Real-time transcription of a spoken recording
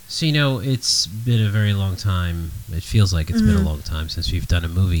So, it's been a very long time. It feels like it's been a long time since we've done a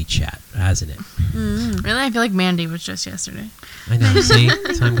movie chat, hasn't it? Really? I feel like Mandy was just yesterday. I know. See?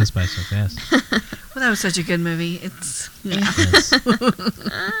 Time goes by so fast. Well, that was such a good movie. It's, Yes.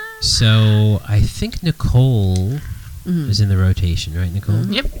 So, I think Nicole is in the rotation, right, Nicole?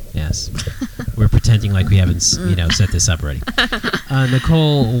 Yep. Yes. We're pretending like we haven't, set this up already.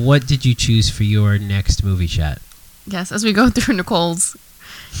 Nicole, what did you choose for your next movie chat? Yes, as we go through Nicole's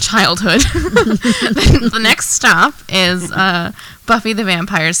childhood, the next stop is Buffy the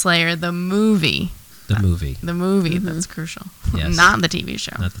Vampire Slayer, the movie. The movie. The movie, that's crucial. Yes. Not the TV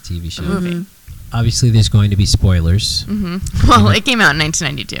show. Not the TV show. The movie. Obviously, there's going to be spoilers. Well, it came out in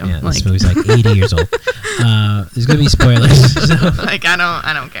 1992. Yeah, this movie's like 80 years old. There's going to be spoilers. So. Like,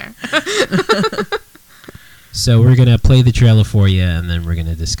 I don't care. So we're going to play the trailer for you, and then we're going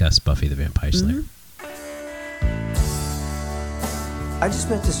to discuss Buffy the Vampire Slayer. I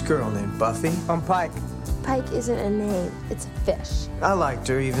just met this girl named Buffy. I'm Pike. Pike isn't a name, it's a fish. I liked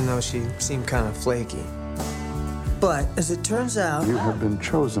her, even though she seemed kind of flaky. But, as it turns out... You have been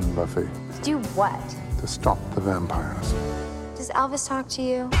chosen, Buffy, To do what? to stop the vampires. Does Elvis talk to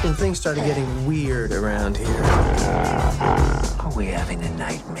you? When things started getting weird around here... Are we having a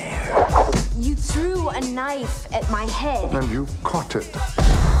nightmare? You threw a knife at my head. And you caught it.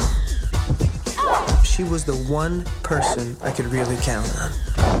 She was the one person I could really count on.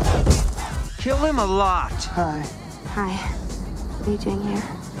 Kill him a lot. Hi. Hi. What are you doing here?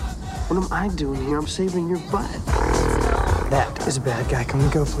 What am I doing here? I'm saving your butt. That is a bad guy. Can we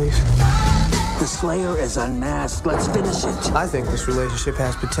go, please? The Slayer is unmasked. Let's finish it. I think this relationship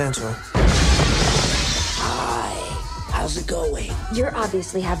has potential. Hi. How's it going? You're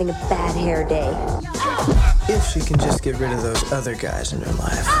obviously having a bad hair day. If she can just get rid of those other guys in her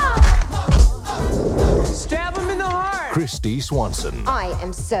life. Stab him in the heart. Christy Swanson, I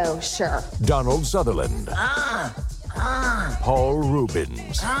am so sure. Donald Sutherland, Paul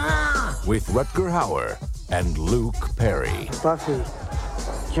Rubens, with Rutger Hauer and Luke Perry. Buffy,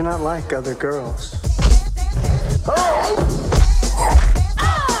 you're not like other girls.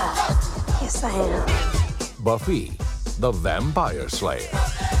 Yes, I am. Buffy, the Vampire Slayer,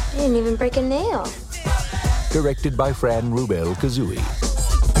 I didn't even break a nail. directed by Fran Rubel Kazooie.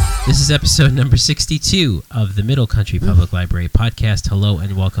 This is episode number 62 of the Middle Country Public Library podcast. Hello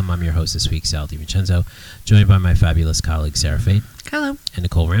and welcome. I'm your host this week, Sal DiVincenzo, joined by my fabulous colleague, Sarah Fade. Hello. And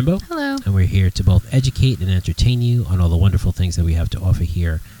Nicole Rambo. Hello. And we're here to both educate and entertain you on all the wonderful things that we have to offer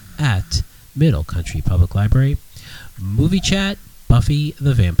here at Middle Country Public Library. Movie chat, Buffy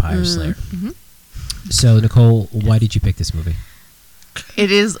the Vampire Slayer. So, Nicole, why did you pick this movie?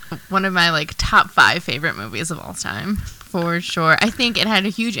 It is one of my top 5 favorite movies of all time, for sure. I think it had a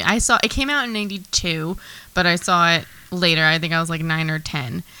huge... it came out in 92, but I saw it later. I think I was 9 or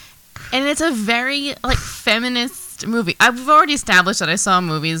 10. And it's a very feminist movie. I've already established that I saw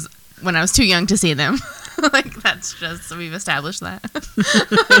movies when I was too young to see them. That's just... We've established that.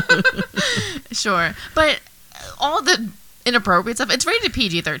 Sure. But all the inappropriate stuff... It's rated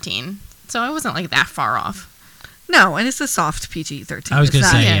PG-13, so I wasn't that far off. No, and it's a soft PG-13. I was going to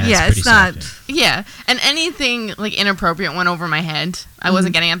say, yeah, it's not. Soft, yeah, and anything inappropriate went over my head. I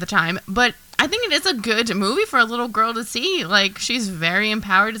wasn't getting at the time, but I think it is a good movie for a little girl to see. She's very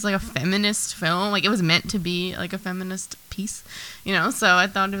empowered. It's a feminist film. It was meant to be a feminist piece, So I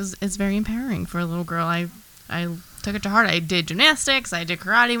thought it's very empowering for a little girl. I took it to heart. I did gymnastics. I did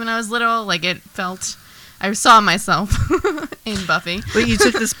karate when I was little. It felt. I saw myself in Buffy. But you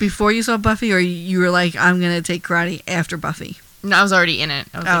took this before you saw Buffy, or you were I'm going to take karate after Buffy? No, I was already in it.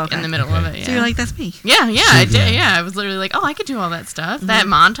 I was in the middle of it. Yeah. So you're that's me. Yeah, I did. Yeah, I was literally I could do all that stuff. That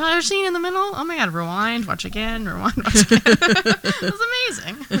montage scene in the middle. Oh my god! Rewind, watch again, rewind, watch again. It was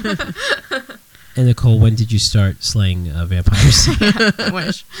amazing. And Nicole, when did you start slaying vampires? Yeah, I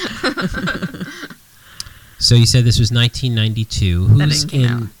wish. So you said this was 1992.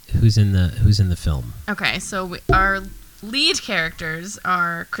 Who's in the film? Okay, so our lead characters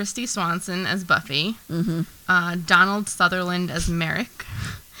are Christy Swanson as Buffy, Donald Sutherland as Merrick,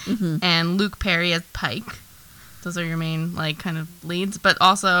 and Luke Perry as Pike. Those are your main kind of leads, but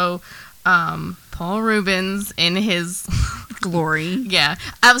also Paul Rubens in his glory. Yeah,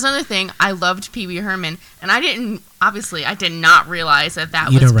 that was another thing. I loved Pee Wee Herman, and I did not realize that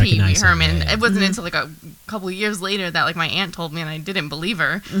was Pee Wee Herman. Yeah. It wasn't until a couple of years later that my aunt told me, and I didn't believe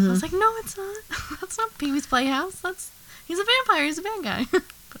her. I was like, no, it's not. That's not Pee Wee's Playhouse. He's a vampire. He's a bad guy. But,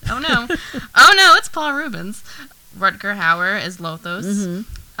 oh no, it's Paul Rubens. Rutger Hauer is Lothos,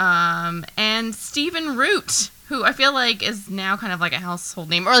 and Stephen Root, who I feel is now kind of a household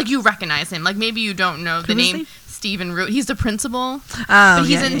name, or you recognize him. Maybe you don't know the name. Stephen Root. He's the principal, Oh, but he's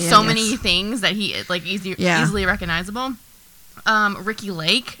yeah, in yeah, so yes. many things that he is like Yeah. easily recognizable. Ricky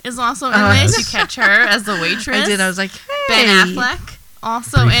Lake is also in Oh, this. yes. You catch her as the waitress. I did. I was like, Ben hey. Affleck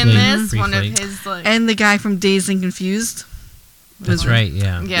also in Briefly. this. One of Briefly. his like And the guy from Dazed and Confused. That's right.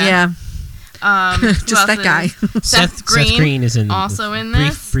 Yeah. yeah. who Just else that is- guy. Seth Green is in also in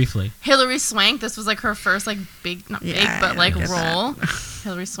this. briefly. Hilary Swank. This was like her first like big, not big, Yeah, but I like get role.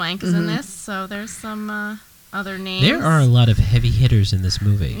 Hilary Swank is in this. So there's some other names. There are a lot of heavy hitters in this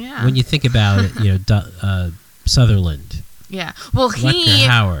movie. Yeah. When you think about it, Sutherland. Yeah. Well, he Rutger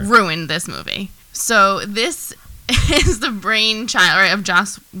Hauer. ruined this movie. So this is the brainchild right, of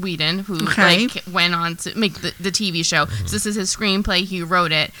Joss Whedon, who Okay. like went on to make the TV show. So this is his screenplay. He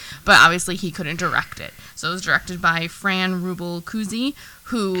wrote it, but obviously he couldn't direct it. So it was directed by Fran Rubel Kuzi,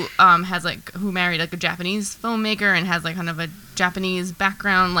 who who married like a Japanese filmmaker and has like kind of a Japanese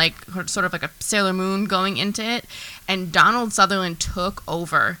background, like sort of like a Sailor Moon going into it. And Donald Sutherland took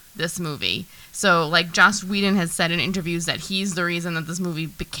over this movie. So, like, Joss Whedon has said in interviews that he's the reason that this movie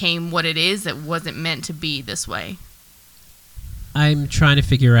became what it is. It wasn't meant to be this way. I'm trying to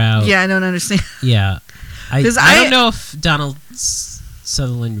figure out. Yeah, I don't understand. Yeah. I 'Cause don't I- know if Donald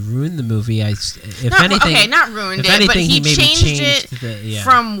Sutherland ruined the movie. If Not, anything, okay, not ruined if it, but anything, he maybe changed it yeah.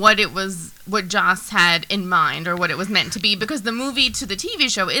 from what Joss had in mind or what it was meant to be, because the movie to the TV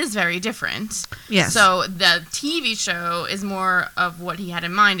show is very different. Yes. So the TV show is more of what he had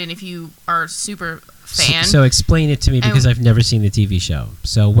in mind, and if you are super fan, So explain it to me because I've never seen the TV show.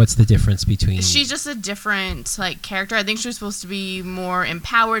 So what's the difference between? she's just a different like character. I think she's supposed to be more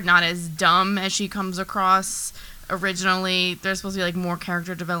empowered, not as dumb as she comes across originally. There's supposed to be like more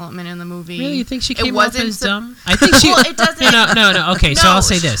character development in the movie. Really, you think she It came off wasn't as so- dumb? I think she. Well, it doesn't. No. Okay, so No. I'll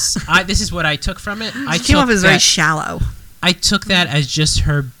say this. This is what I took from it. I She came off took as very that- shallow. I took that as just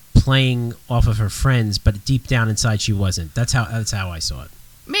her playing off of her friends, but deep down inside she wasn't. That's how I saw it.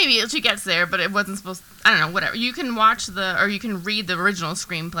 Maybe she gets there, but it wasn't supposed. I don't know. Whatever. You can watch or you can read the original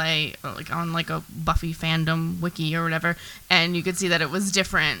screenplay, like on like a Buffy fandom wiki or whatever, and you could see that it was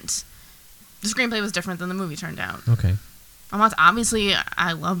different. The screenplay was different than the movie turned out. Okay. Obviously,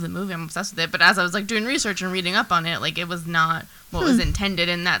 I love the movie. I'm obsessed with it. But as I was like doing research and reading up on it, like it was not what was intended,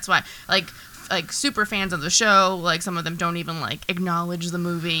 and that's why like super fans of the show, like some of them don't even like acknowledge the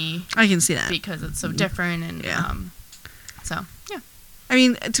movie I can see that. because it's so different, and Yeah. so yeah. I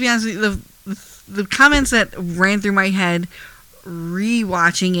mean, to be honest with you, the comments that ran through my head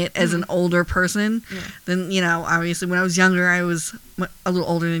rewatching it as an older person, Yeah. then, obviously when I was younger, I was a little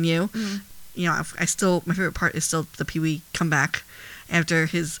older than you. I still, my favorite part is still the Pee-wee comeback after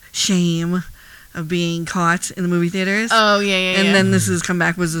his shame of being caught in the movie theaters. Oh yeah. And then his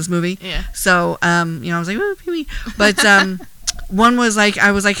comeback was this movie. Yeah. So, I was like, oh, Pee-wee. But one was like,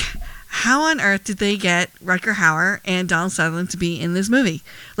 I was like, how on earth did they get Rutger Hauer and Donald Sutherland to be in this movie?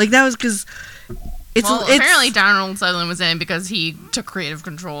 Like, that was because it's apparently Donald Sutherland was in because he took creative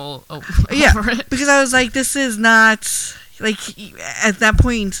control over it. because I was like, this is not like at that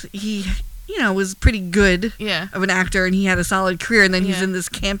point he was pretty good Yeah. of an actor and he had a solid career, and then he's Yeah. in this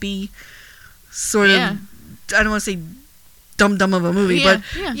campy sort of Yeah. I don't want to say dumb of a movie, Yeah,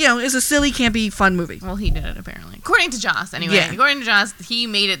 but yeah. it's a silly, campy, fun movie. Well, he did it apparently, according to Joss. Anyway, Yeah. according to Joss, he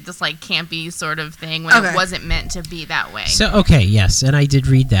made it this like campy sort of thing when Okay. it wasn't meant to be that way. So okay, yes, and I did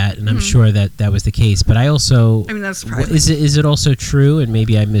read that, and I'm sure that was the case. But I also, I mean, that's surprising. is it also true? And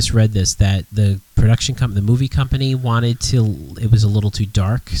maybe I misread this, that the production company, the movie company, wanted to. It was a little too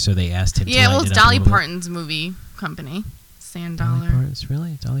dark, so they asked him. Yeah, to well, lighten it's it up a Dolly little bit. Parton's movie company, Sand Dolly Dollar. Parton's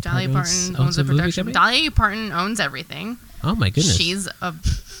really Dolly Parton owns the a movie production. company? Dolly Parton owns everything. Oh my goodness! She's a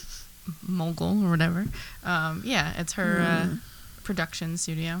mogul or whatever. Yeah, it's her production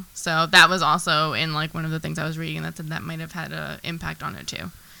studio. So that was also in like one of the things I was reading that said that might have had an impact on it too.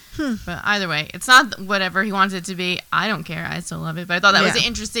 But either way, it's not whatever he wanted it to be. I don't care. I still love it. But I thought that was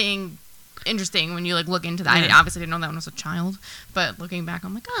interesting when you like look into that. I obviously didn't know that when I was a child, but looking back,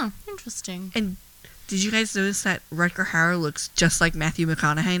 I'm like, oh, interesting. And did you guys notice that Rutger Hauer looks just like Matthew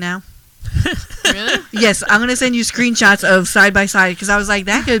McConaughey now? Really? Yes, I'm gonna send you screenshots of side by side because I was like,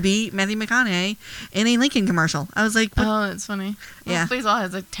 that could be Matthew McConaughey in a Lincoln commercial. I was like, what? Oh, that's funny. Yeah. Well, all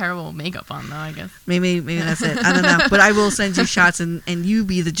has like terrible makeup on though, I guess. maybe that's it. I don't know, but I will send you shots and you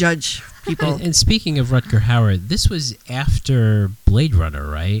be the judge, people. And speaking of Rutger Hauer, this was after Blade Runner,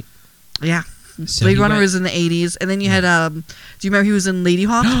 right? Yeah, So Blade he Runner went- was in the '80s, and then you had do you remember he was in Lady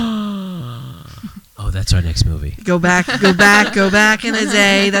Hawk? Oh, that's our next movie. Go back in the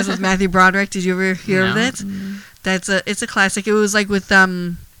day. That's with Matthew Broderick. Did you ever hear of No. it? It's a classic. It was like with not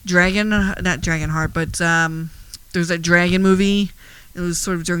Dragonheart, but there was that dragon movie. It was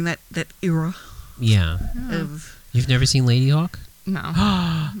sort of during that era. Yeah. Of, You've never seen Lady Hawk? No.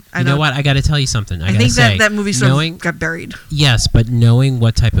 You know what? I got to tell you something. I think that movie sort of got buried. Yes, but knowing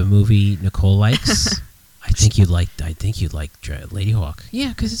what type of movie Nicole likes, I think you'd like Lady Hawk. Yeah,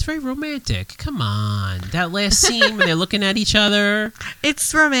 because it's very romantic. Come on, that last scene when they're looking at each other.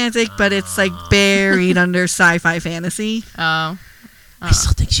 It's romantic, but it's like buried under sci-fi fantasy. Oh. I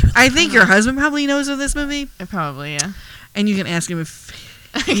still think she would. I think your husband probably knows of this movie, Probably, yeah. and you can ask him if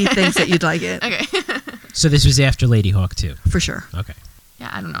he thinks that you'd like it. Okay. So this was after Lady Hawk too. For sure. Okay. Yeah,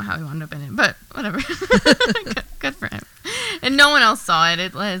 I don't know how he wound up in it, but whatever. Good for him. And no one else saw it.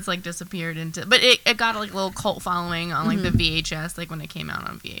 It's like disappeared into, but it got like a little cult following on like the VHS. Like when it came out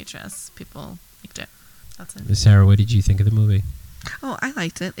on VHS, people liked it. That's it. Sarah, what did you think of the movie? Oh, I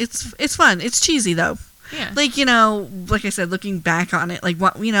liked it. It's fun. It's cheesy though. Yeah. Like, like I said, looking back on it, like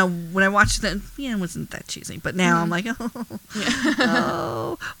what when I watched it, it wasn't that cheesy. But now I'm like,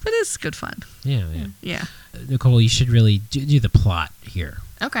 oh, but it's good fun. Yeah. Yeah. Nicole, you should really do the plot here.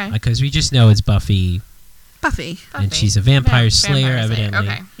 Okay. Because we just know it's Buffy. And she's a vampire slayer, evidently.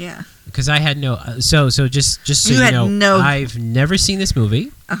 Okay. Yeah. Because I had no. So just so You you had know, no- I've never seen this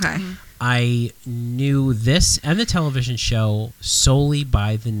movie. Okay. I knew this and the television show solely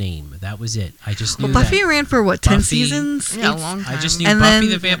by the name. That was it. I just knew Well, Buffy that ran for what, 10 Buffy- seasons? Yeah, a long time. I just knew And Buffy then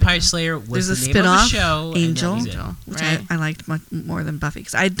the Vampire Slayer was There's a the name of the spin-off, show. Angel, and that was it. which Right. I liked much more than Buffy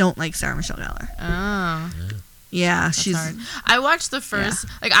because I don't like Sarah Michelle Gellar. Oh. Yeah, That's she's hard. I watched the first,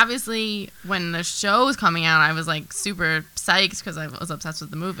 like obviously when the show was coming out, I was like super psyched because I was obsessed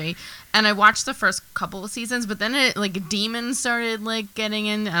with the movie, and I watched the first couple of seasons, but then it like demons started like getting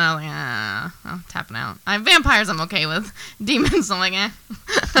in, and I was like, I'm tapping out. Vampires I'm okay with, demons I'm like, I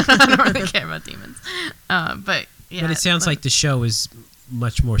don't really care about demons, but yeah. But it sounds like the show is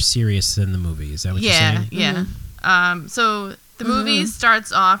much more serious than the movie. Is that what you're saying? Yeah. So the movie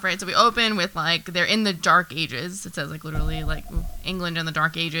starts off, right? So we open with like they're in the Dark Ages. It says like literally like England in the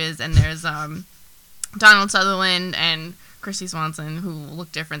Dark Ages, and there's Donald Sutherland and Christy Swanson who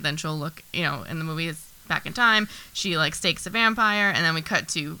look different than she'll look, in the movie. It's back in time. She like stakes a vampire, and then we cut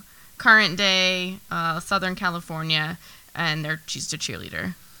to current day, Southern California, and she's a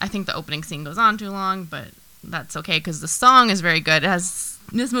cheerleader. I think the opening scene goes on too long, but that's okay because the song is very good.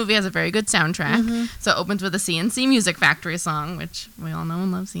 This movie has a very good soundtrack. So it opens with a CNC Music Factory song, which we all know and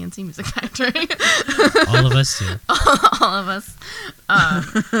love CNC Music Factory. All of us do. All of us.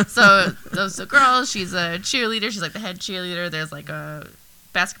 So those two girls, she's a cheerleader. She's like the head cheerleader. There's like a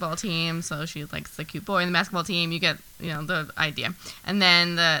basketball team, so she likes the cute boy in the basketball team. You get, the idea. And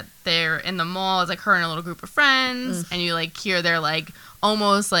then they're in the mall. It's like her and a little group of friends, and you like hear their like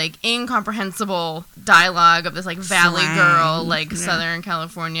almost like incomprehensible dialogue of this like valley girl, like Southern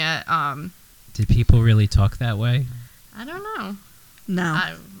California. Did people really talk that way? I don't know.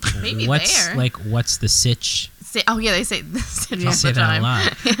 no. Maybe what's the sitch? They say this all They say the that time. a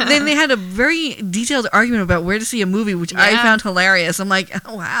lot. Then they had a very detailed argument about where to see a movie, which I found hilarious. I'm like,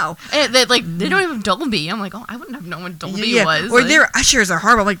 oh wow. And they don't even have Dolby. I'm like, I wouldn't have known what Dolby was. Or like, their ushers are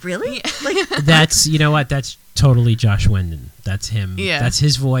horrible. I'm like, really? Yeah. Like, That's That's totally Josh Whedon. That's him. Yeah. That's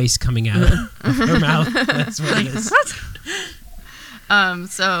his voice coming out of her mouth. That's what it is. what?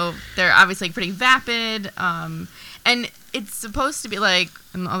 So they're obviously pretty vapid. And it's supposed to be like,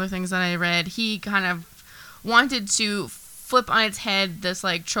 and the other things that I read, he kind of wanted to flip on its head this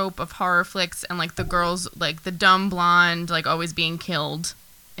like trope of horror flicks and like the girls, like the dumb blonde, like always being killed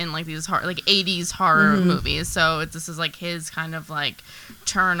in like these like 80s horror movies. So this is like his kind of like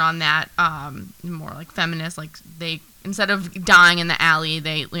turn on that, more like feminist, like they, instead of dying in the alley,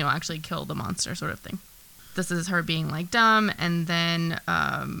 they, actually kill the monster sort of thing. This is her being like dumb, and then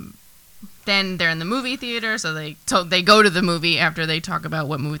they're in the movie theater, so they go to the movie after they talk about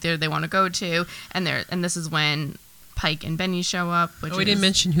what movie theater they want to go to, and this is when Pike and Benny show up. Which we didn't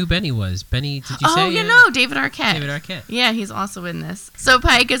mention who Benny was. Benny, did you say? Oh, David Arquette. David Arquette. Yeah, he's also in this. So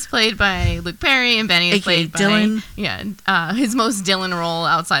Pike is played by Luke Perry, and Benny is AKA played by Dylan. Yeah, his most Dylan role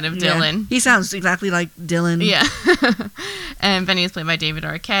outside of Dylan. He sounds exactly like Dylan. Yeah. And Benny is played by David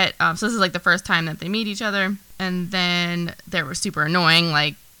Arquette. So this is like the first time that they meet each other, and then they were super annoying,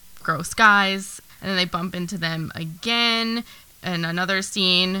 like gross guys, and then they bump into them again in another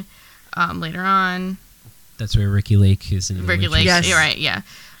scene later on. That's where Ricky Lake is in the Ricky Lake, Yes. you're right, yeah.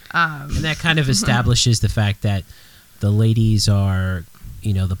 And that kind of establishes the fact that the ladies are,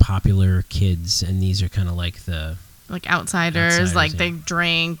 the popular kids, and these are kind of like the like outsiders, like yeah. they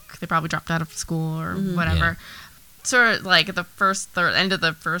drink, they probably dropped out of school or whatever. Sort of like the first third, end of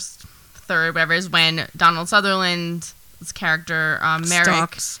the first third, whatever, is when Donald Sutherland character, Merrick.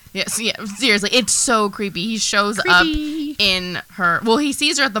 Stalks. Yes, yeah, seriously, it's so creepy. He shows Creepy. up in her. Well, he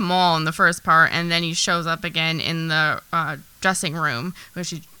sees her at the mall in the first part, and then he shows up again in the dressing room where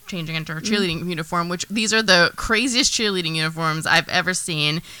she's changing into her cheerleading uniform. Which these are the craziest cheerleading uniforms I've ever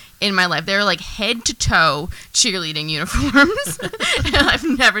seen in my life. They're like head to toe cheerleading uniforms. And I've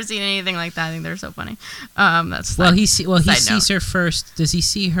never seen anything like that. I think they're so funny. That's he side sees note. her first. Does he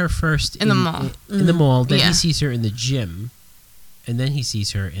see her first In the mall. In the mall. Then Yeah. he sees her in the gym, and then he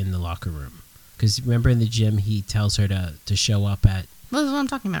sees her in the locker room. Because remember, in the gym, he tells her to show up at. Well, that's what I'm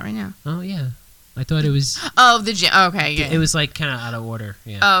talking about right now. Oh yeah, I thought it was. Oh, the gym. Okay, yeah. It was like kind of out of order.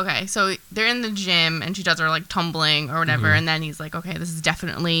 Yeah. Oh, okay. So they're in the gym, and she does her like tumbling or whatever, Mhm. and then he's like, "Okay, this is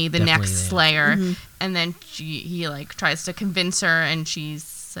definitely the Definitely next there. Slayer." Mhm. And then he like tries to convince her, and she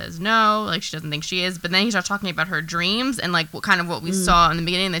says no, like she doesn't think she is. But then he starts talking about her dreams and like what we saw in the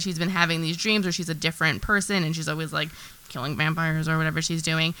beginning, that she's been having these dreams where she's a different person, and she's always like killing vampires or whatever she's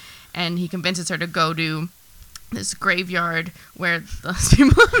doing. And he convinces her to go to this graveyard where those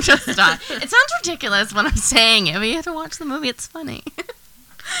people have just died. It sounds ridiculous when I'm saying it, but you have to watch the movie. It's funny.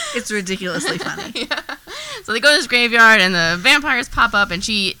 It's ridiculously funny. Yeah. So they go to this graveyard, and the vampires pop up, and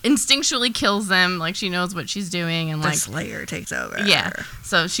she instinctually kills them. Like, she knows what she's doing, and The like, Slayer takes over. yeah.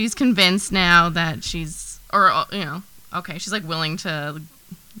 So she's convinced now that she's, or okay, she's like willing to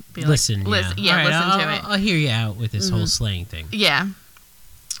be Listen. like, Yeah. All right, listen to it. I'll hear you out with this whole slaying thing. Yeah.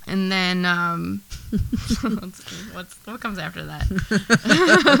 And then, what comes after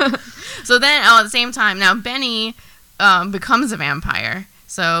that? So then, at the same time, now Benny becomes a vampire.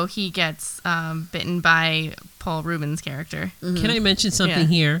 So he gets bitten by Paul Rubens' character. Can I mention something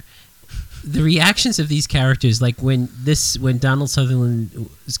Yeah. here? The reactions of these characters, like when Donald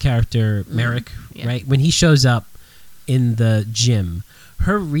Sutherland's character Merrick, Yeah. right, when he shows up in the gym,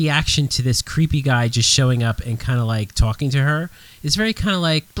 her reaction to this creepy guy just showing up and kind of like talking to her is very kind of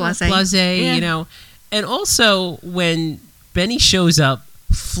like Blasé. you know. And also when Benny shows up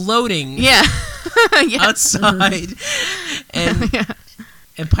floating Yeah. Yeah. outside, and Yeah.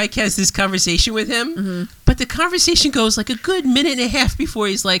 and Pike has this conversation with him, but the conversation goes like a good minute and a half before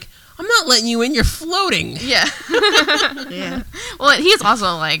he's like, "I'm not letting you in. You're floating." Yeah. Yeah. Well, he's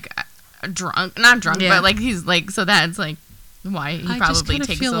also like drunk, not drunk, Yeah. but like he's like, so that's like why he I just probably kinda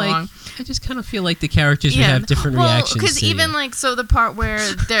takes feel so like, long. I just kind of feel like the characters would have different reactions. Because to even you. like, so the part where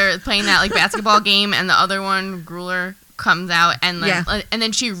they're playing that like basketball game, and the other one, Gruler, comes out, and like, Yeah. and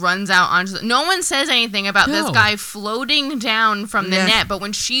then she runs out onto no one says anything about this No. guy floating down from the Yeah. net, but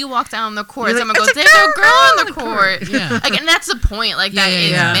when she walks out on the court, You're like, someone goes, "It's a "There's a girl on girl the court." Yeah. Like, and that's the point, like Yeah, that yeah,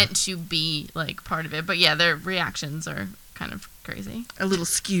 is yeah. meant to be like part of it. But yeah, their reactions are kind of crazy. A little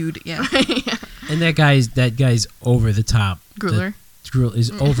skewed. Yeah. Yeah. and that guy's over the top. Gruler. Gruel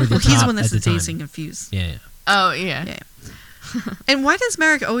is over the Well, top. he's the one that's at the time. dazed and confused. Yeah. Oh yeah. Yeah. And why does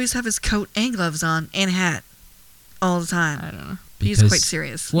Merrick always have his coat and gloves on and hat all the time? I don't know. He's Because- quite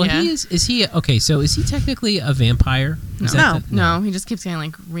serious. Well, Yeah. he is. Is he okay? So is he technically a vampire? Is No. that the- No, he just keeps getting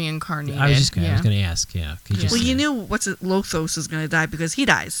like reincarnated. I was Yeah. going to ask. Yeah. Could you Yeah. just Well, say- you knew Lothos is going to die because he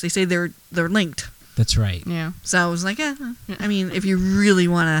dies. They say they're linked. That's right. Yeah. So I was like, I mean, if you really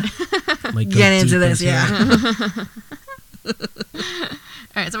want to Like go get into deep this, yeah. it.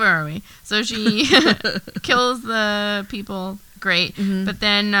 All right, so where are we? So she kills the people. Great. Mhm. But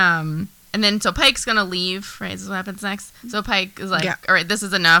then, and then, so Pike's gonna leave, right? This is what happens next. So Pike is like, Yeah. all right, this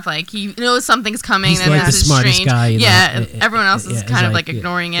is enough. Like, he knows something's coming. He's and like this the is smartest strange. guy in Yeah, the- everyone else is yeah, kind he's of like like,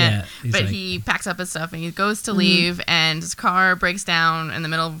 ignoring yeah, it. he's But like- he packs up his stuff and he goes to leave, and his car breaks down in the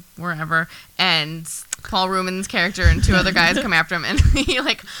middle of wherever, and Paul Ruben's character and two other guys come after him, and he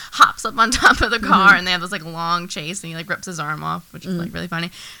like hops up on top of the car, and they have this like long chase, and he like rips his arm off, which is like really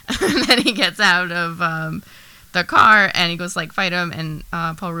funny. And then he gets out of the car, and he goes to, like, fight him, and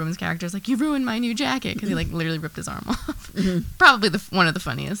Paul Ruben's character is like, "You ruined my new jacket," because he like literally ripped his arm off. Probably one of the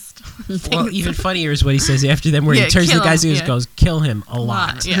funniest. Well, things. even funnier is what he says after them, where Yeah, he turns to the kill guys him, and yeah. goes, "Kill him a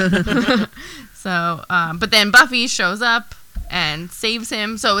lot." Yeah. So, but then Buffy shows up and saves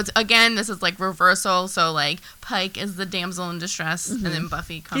him. So it's, again, this is like reversal. So like Pike is the damsel in distress, and then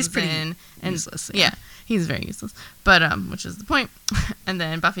Buffy comes pretty in and useless, yeah, he's very useless. But which is the point. And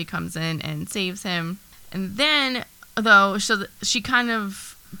then Buffy comes in and saves him. And then though, so she kind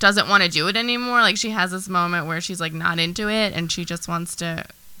of doesn't want to do it anymore. Like, she has this moment where she's like not into it, and she just wants to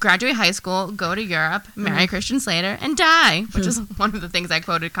graduate high school, go to Europe, marry Christian Slater, and die, which is one of the things I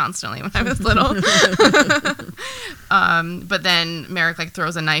quoted constantly when I was little. But then Merrick like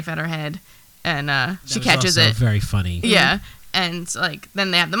throws a knife at her head, and she That was catches also it. Very funny. Yeah, and like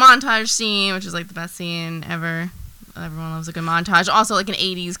then they have the montage scene, which is like the best scene ever. Everyone loves a good montage. Also like an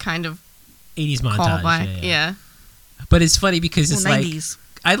 80s kind of 80s montage. callback. Yeah. But it's funny because it's like 90s.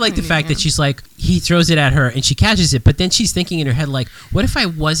 I like the fact that she's like, he throws it at her and she catches it, but then she's thinking in her head like, what if I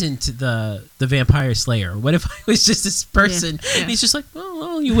wasn't the vampire slayer? What if I was just this person? And he's just like,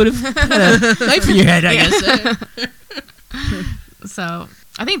 well, you would have had a knife in your head, I guess. So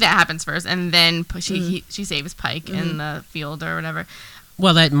I think that happens first, and then she saves Pike in the field or whatever.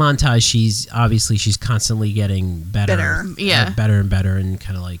 Well, that montage, she's constantly getting better. Yeah. Better and better, and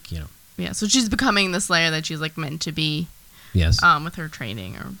kind of like, Yeah, so she's becoming the slayer that she's like meant to be. Yes. With her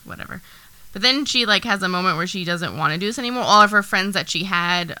training or whatever. But then she like has a moment where she doesn't want to do this anymore. All of her friends that she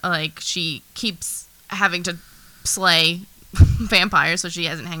had, like she keeps having to slay vampires, so she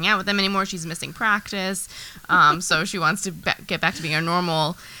doesn't hang out with them anymore. She's missing practice. So she wants to get back to being a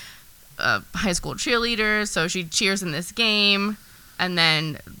normal high school cheerleader. So she cheers in this game, and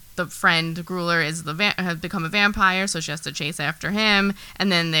then the friend Grueller has become a vampire, so she has to chase after him. And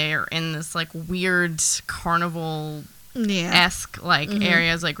then they're in this like weird carnival esque like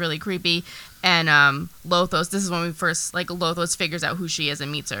areas, like really creepy. And Lothos, this is when we first like Lothos figures out who she is and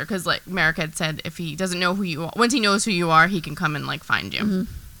meets her, because like Merrick had said if he doesn't know who you are, once he knows who you are, he can come and like find you.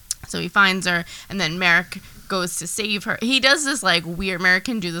 So he finds her, and then Merrick goes to save her. He does this like weird, Merrick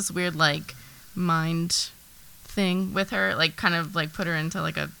can do this weird like mind thing with her, like kind of like put her into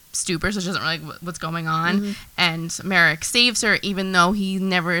like a stupor, so she doesn't really what's going on. And Merrick saves her, even though he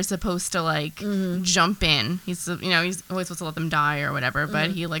never is supposed to like jump in. He's he's always supposed to let them die or whatever,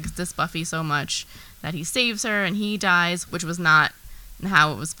 but he likes this Buffy so much that he saves her and he dies, which was not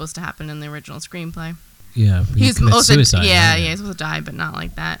how it was supposed to happen in the original screenplay. Yeah, he's supposed suicide. He's supposed to die, but not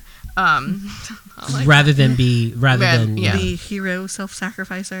like that. Rather than be the hero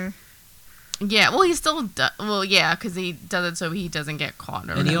self-sacrificer. Yeah, well, he still because he does it so he doesn't get caught.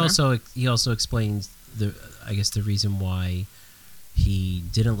 Or and whatever. he also explains the reason why he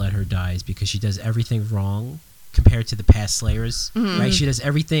didn't let her die is because she does everything wrong compared to the past Slayers, right? She does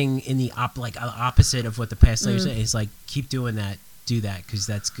everything in the opposite of what the past Slayers say. It's like, keep doing that, do that, because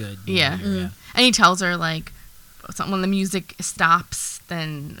that's good. Yeah. And he tells her like, when the music stops,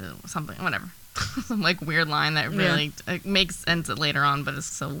 then something, whatever. Some like weird line that really makes sense later on, but it's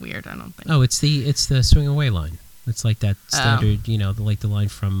so weird. I don't think. Oh, it's the swing away line. It's like that standard, the line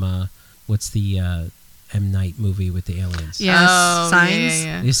from what's the M. Night movie with the aliens? Yes,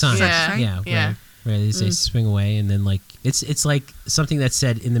 Signs. The Signs. Yeah. Right. They say swing away, and then like it's like something that's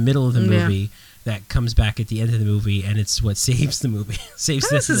said in the middle of the movie that comes back at the end of the movie, and it's what saves the movie.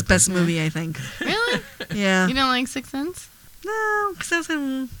 This is his best movie, I think. Really? Yeah. You don't like Sixth Sense? No, because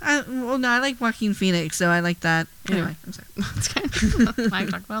I like Joaquin Phoenix, so I like that. Anyway, I'm sorry. I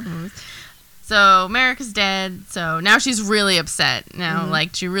talk about the movies. So Merrick is dead. So now she's really upset. Now,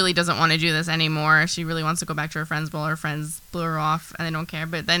 like, she really doesn't want to do this anymore. She really wants to go back to her friends, but all her friends blew her off, and they don't care.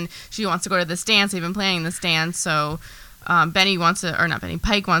 But then she wants to go to this dance. They've been playing this dance, so Pike wants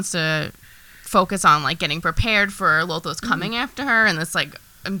to focus on like getting prepared for Lothos coming after her and this like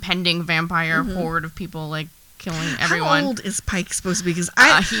impending vampire horde of people like killing everyone. How old is Pike supposed to be? Because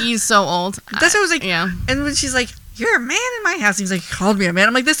he's so old. That's what I was like. Yeah. And when she's like, "You're a man in my house," he's like, "You called me a man."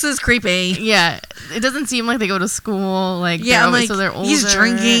 I'm like, "This is creepy." Yeah, it doesn't seem like they go to school. Like, yeah, I'm like, so they're older. He's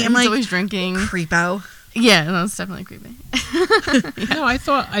drinking. I'm like, he's always drinking. Creepo. Yeah, no, it's definitely creepy. No, I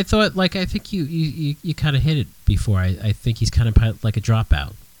thought like I think you kind of hit it before. I think he's kind of like a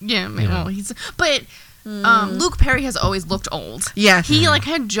dropout. Yeah, well, Luke Perry has always looked old. Yeah. He, like,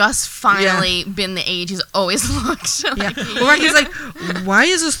 had just finally been the age he's always looked. Like, he's like, why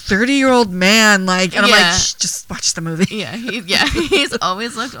is this 30-year-old man, like, and I'm like, shh, just watch the movie. Yeah, he's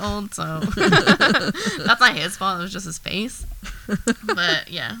always looked old, so that's not his fault, it was just his face. But,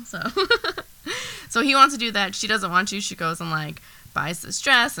 yeah, so he wants to do that. She doesn't want to. She goes and, like, buys this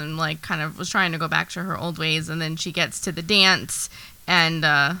dress and, like, kind of was trying to go back to her old ways, and then she gets to the dance, and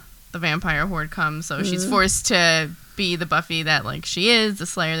the vampire horde comes, so she's forced to be the Buffy that like she is, the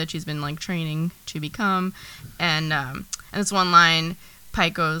Slayer that she's been like training to become. And this one line,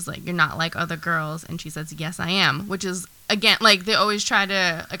 Pike goes like, "You're not like other girls," and she says, "Yes, I am," which is again like they always try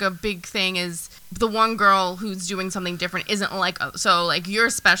to like a big thing is the one girl who's doing something different isn't like so like you're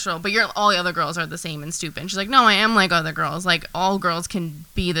special, but all the other girls are the same and stupid. And she's like, "No, I am like other girls. Like all girls can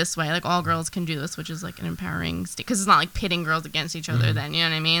be this way. Like all girls can do this," which is like an empowering because it's not like pitting girls against each other. Then you know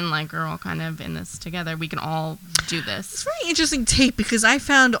what I mean? Like we're all kind of in this together. We can all do this. It's a very interesting take because I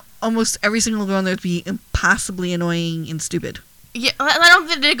found almost every single girl in there to be impossibly annoying and stupid. Yeah, I don't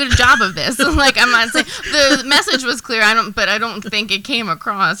think they did a good job of this. Like I'm not saying the message was clear. I don't think it came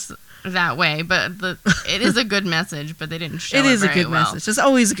across that way. But it is a good message. But they didn't show it. It is a very good well. message. It's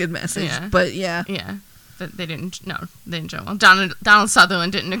always a good message. Yeah. But yeah. Yeah. but they didn't. No, they didn't show well. Donald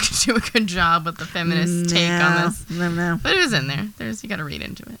Sutherland didn't do a good job with the feminist take on this. No. But it was in there. You got to read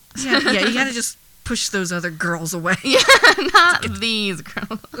into it. Yeah, you got to just push those other girls away. Yeah, not these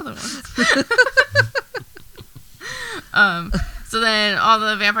girls. Other ones. So then all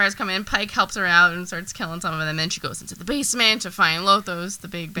the vampires come in. Pike helps her out and starts killing some of them. And then she goes into the basement to find Lothos, the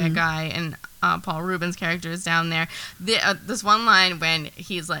big bad guy, and Paul Rubens' character is down there. This one line when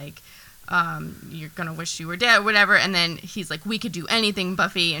he's like, you're gonna wish you were dead or whatever, and then he's like, we could do anything,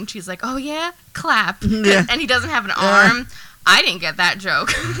 Buffy, and she's like, oh yeah, clap. Yeah. And he doesn't have an arm. I didn't get that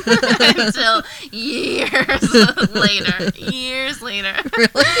joke until years later.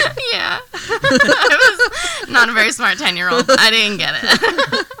 Really? Yeah. I was not a very smart 10-year-old. I didn't get it.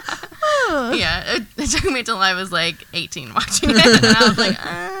 Yeah, it took me till I was like 18 watching it, and I was like,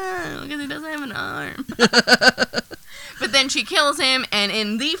 because he doesn't have an arm. But then she kills him, and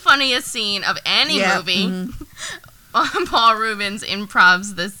in the funniest scene of any movie, Paul Rubens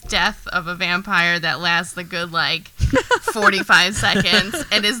improvs this death of a vampire that lasts a good 45 seconds,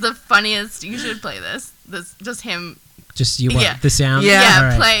 and is the funniest. You should play this. This just him. Just the sound.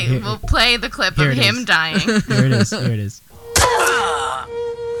 Yeah. All right, We'll play the clip of him dying. Here it is.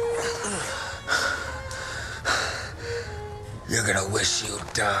 You're gonna wish you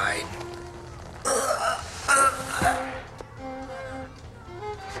died.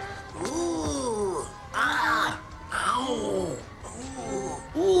 Ooh, ow,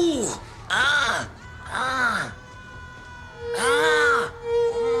 ooh,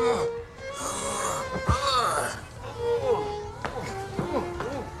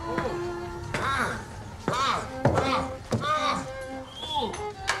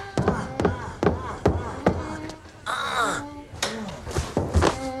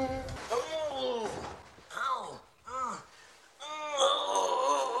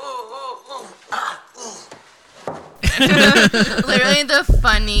 Literally the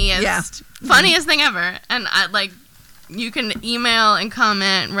funniest thing ever. And you can email and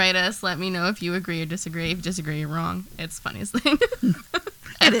comment, write us, let me know if you agree or disagree. If you disagree, you're wrong. It's the funniest thing.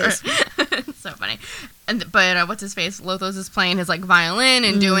 It is. It's so funny. But what's his face? Lothos is playing his violin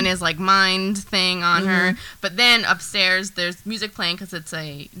and doing his mind thing on her. But then upstairs there's music playing because it's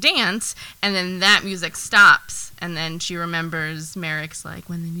a dance, and then that music stops, and then she remembers Merrick's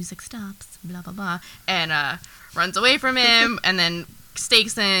when the music stops, blah blah blah, and runs away from him, and then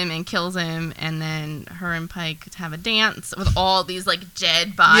stakes him and kills him, and then her and Pike have a dance with all these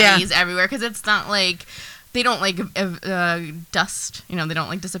dead bodies everywhere, because it's not they don't dust, they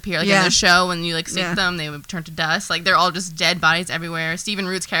don't disappear in the show when you stick them, they would turn to dust. They're all just dead bodies everywhere. Stephen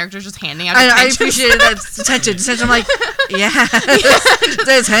Root's character is just handing out I appreciated that detention. I'm like,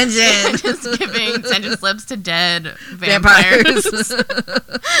 detention. Just giving detention slips to dead vampires.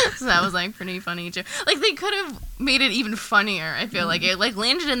 So that was pretty funny too. They could have made it even funnier. I feel like it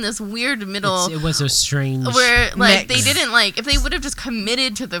landed in this weird middle. It was a strange where mix. They didn't if they would have just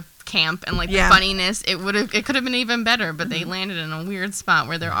committed to the camp and the funniness, it could have been even better, but they landed in a weird spot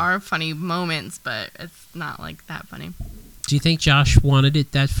where there are funny moments, but it's not that funny. Do you think Josh wanted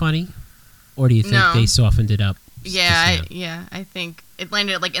it that funny, or do you think they softened it up? I think it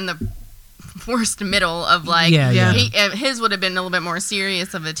landed in the worst middle of his would have been a little bit more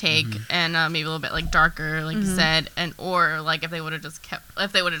serious of a take, and maybe a little bit darker, you said, and or if they would have just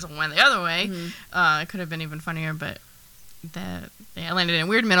went the other way, it could have been even funnier, but I landed in a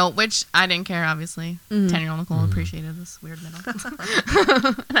weird middle, which I didn't care, obviously. 10-year-old Nicole appreciated this weird middle.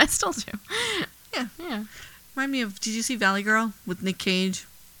 And I still do. Yeah. Remind me of, did you see Valley Girl with Nick Cage?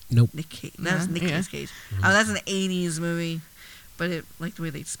 Nope. Nick Cage. That was Nicolas Cage. That's an 80s movie, but it the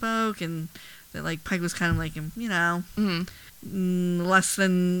way they spoke, and that Pike was kind of less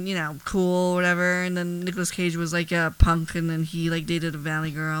than cool or whatever, and then Nicolas Cage was a punk, and then he dated a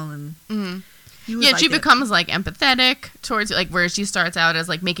Valley Girl, and she becomes empathetic towards where she starts out as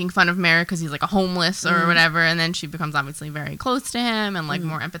making fun of Merrick because he's a homeless or whatever, and then she becomes obviously very close to him and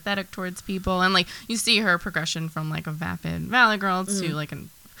more empathetic towards people, and you see her progression from a vapid Valley Girl to an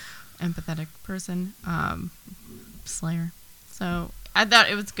empathetic person, Slayer. So I thought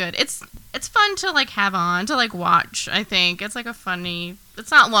it was good. It's fun to have on to watch. I think it's a funny.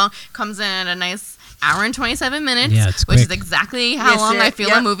 It's not long. Comes in at a nice hour and 27 minutes, it's which quick. is exactly how long I feel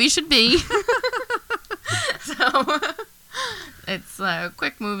a movie should be. So it's a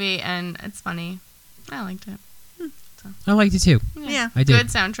quick movie and it's funny. I liked it. I liked it too. Yeah, I did. Good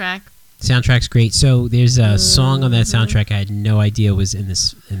soundtrack. Soundtrack's great. So there's a song on that soundtrack I had no idea was in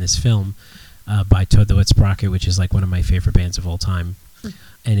this film by Todd the Wet Sprocket, which is one of my favorite bands of all time.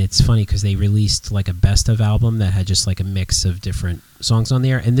 and it's funny because they released like a best of album that had just like a mix of different songs on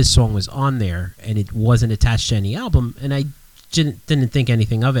there, and this song was on there, and it wasn't attached to any album, and I didn't think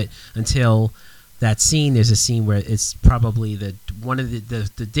anything of it until that scene. There's a scene where it's probably one of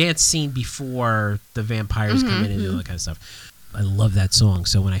the dance scene before the vampires come in and do all that kind of stuff. I love that song,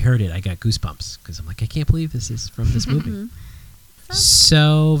 so when I heard it, I got goosebumps because I'm like, I can't believe this is from this movie.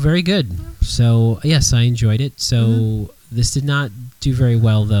 So very good. So yes, I enjoyed it. So this did not do very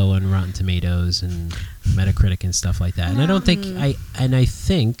well though on Rotten Tomatoes and Metacritic and stuff like that. And I don't think I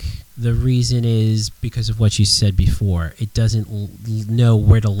think the reason is because of what you said before. It doesn't know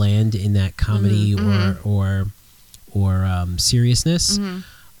where to land in that comedy or seriousness.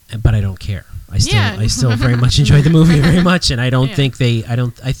 But I don't care. I still very much enjoyed the movie very much, and I don't think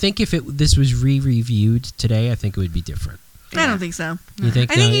I think if this was re-reviewed today, I think it would be different. I don't think so. You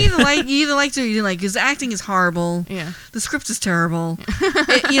think? I think you either liked it or you didn't like it, because the acting is horrible. Yeah. The script is terrible.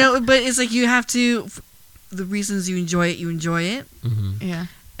 But it's like you have to. The reasons you enjoy it, Yeah.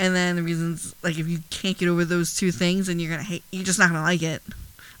 and then the reasons, like, if you can't get over those two things, then you're just not gonna like it.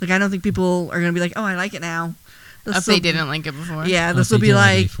 Like, I don't think people are gonna be like, oh, I like it now. If they didn't like it before. Yeah, this will be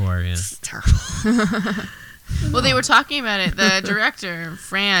like, it's terrible. Well, they were talking about it. The director,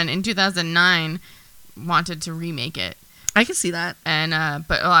 Fran, in 2009, wanted to remake it. I can see that. And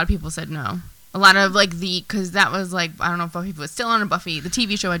but a lot of people said no. A lot of because that was like, I don't know if Buffy was still on, or Buffy, the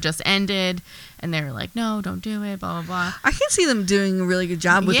TV show had just ended, and they were like, no, don't do it, blah, blah, blah. I can see them doing a really good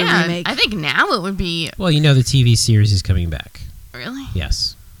job with the remake. I think now it would be... Well, the TV series is coming back. Really?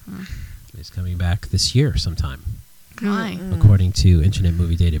 Yes. It's coming back this year sometime. Why? According to Internet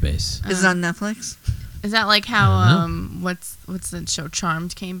Movie Database. Is it on Netflix? Is that like how, what's the show,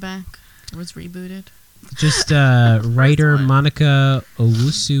 Charmed came back? Or was rebooted? Just writer Monica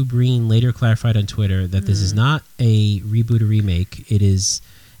Owusu-Breen later clarified on Twitter that this is not a reboot or remake. It is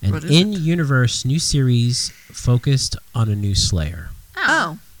an in-universe new series focused on a new Slayer.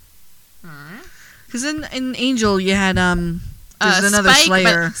 Oh. Alright. Because in Angel, you had there's another Spike,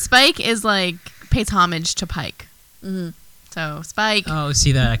 Slayer. But Spike is like pays homage to Pike. Mm-hmm. So Spike. Oh,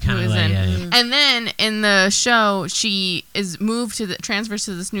 see that? I kind of like. Yeah. And then in the show, she is transfers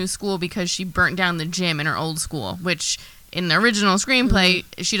to this new school because she burnt down the gym in her old school. Which in the original screenplay,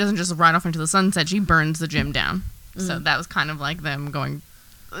 she doesn't just ride off into the sunset; she burns the gym down. So that was kind of like them going,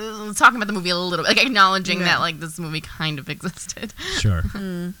 talking about the movie a little bit, like acknowledging that like this movie kind of existed. Sure.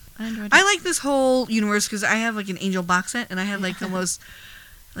 I enjoyed it. I like this whole universe because I have like an Angel box set, and I have like almost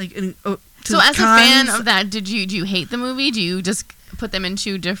like so as a fan of that, do you hate the movie? Do you just put them in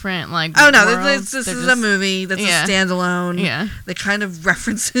two different worlds? This is a movie that's a standalone. Yeah, that kind of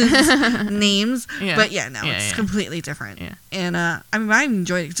references names. Yeah. But it's completely different. Yeah, and I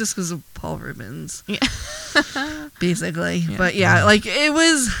enjoyed it just because of Paul Rubens. Yeah, basically. Yeah. But like there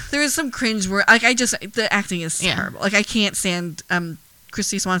was some cringe where like the acting is terrible. Like I can't stand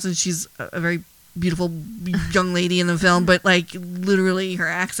Christy Swanson. She's a very beautiful young lady in the film, but like literally her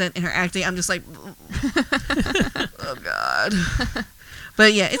accent and her acting, I'm just like, oh god.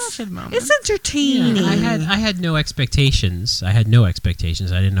 But yeah, it's entertaining. Yeah, I had no expectations. I didn't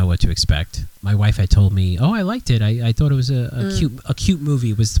know what to expect. My wife had told me, "Oh, I liked it. I thought it was a cute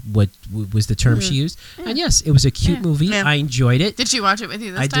movie." Was what was the term she used? And yes, it was a cute movie. Yeah. I enjoyed it. Did she watch it with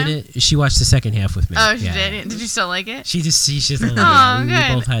you this time? I didn't. She watched the second half with me. Oh, she did. Did you still like it? She just good. We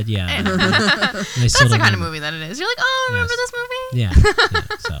both had That's the kind of movie that it is. You're like, oh, remember this movie? Yeah.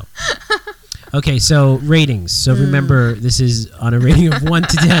 So. Okay, so ratings. So remember, this is on a rating of 1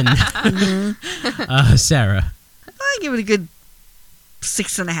 to 10. Sarah. I give it a good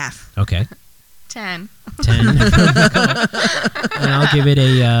 6.5. Okay. 10. 10. And I'll give it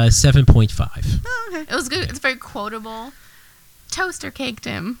a 7.5. Oh, okay. It was good. It's very quotable. Toaster caked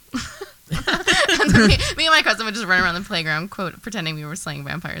him. Me and my cousin would just run around the playground pretending we were slaying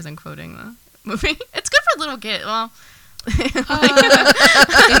vampires and quoting the movie. It's good for little kids. Well,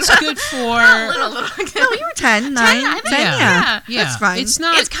 it's good for little kids. No, you were 10, 9, 10, yeah. That's fine. It's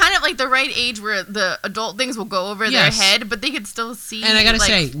not. It's kind of like the right age where the adult things will go over their head, but they could still see. And I gotta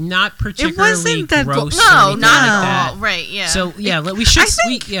say, not particularly it wasn't that gross. No, not at all. Right? Yeah. So we should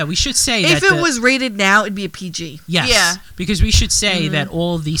say if that it was rated now, it'd be a PG. Yes. Yeah. Because we should say that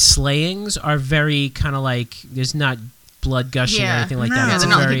all these slayings are very kind of like there's not blood gushing or anything like that. Yeah, It's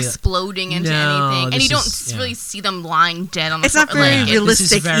they're not very, like exploding into anything, and you don't really see them lying dead on the floor. It's not very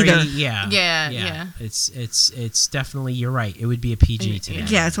realistic either. Yeah. It's definitely, you're right. It would be a PG today.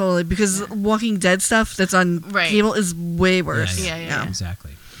 Yeah, totally. Because Walking Dead stuff that's on cable is way worse. Yeah.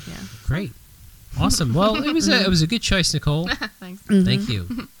 Exactly. Yeah. Great. Awesome. Well, it was a good choice, Nicole. Thanks. Thank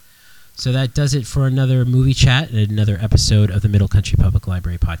you. So that does it for another movie chat and another episode of the Middle Country Public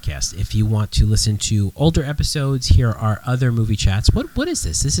Library podcast. If you want to listen to older episodes, here are other movie chats. What is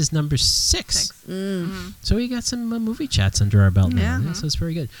this? This is number 6. So we got some movie chats under our belt now. So it's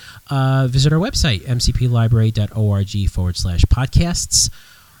very good. Visit our website, mcplibrary.org/podcasts.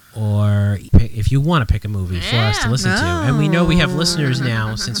 Or if you want to pick a movie for us to listen to, and we know we have listeners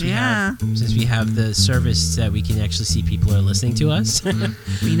now since we have the service that we can actually see people are listening to us.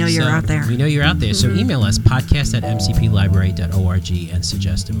 We know you're out there. We know you're out there. So email us podcast@mcplibrary.org and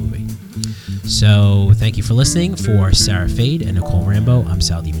suggest a movie. So thank you for listening. For Sarah Fade and Nicole Rambo, I'm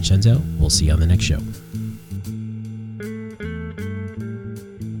Sal DiVincenzo. We'll see you on the next show.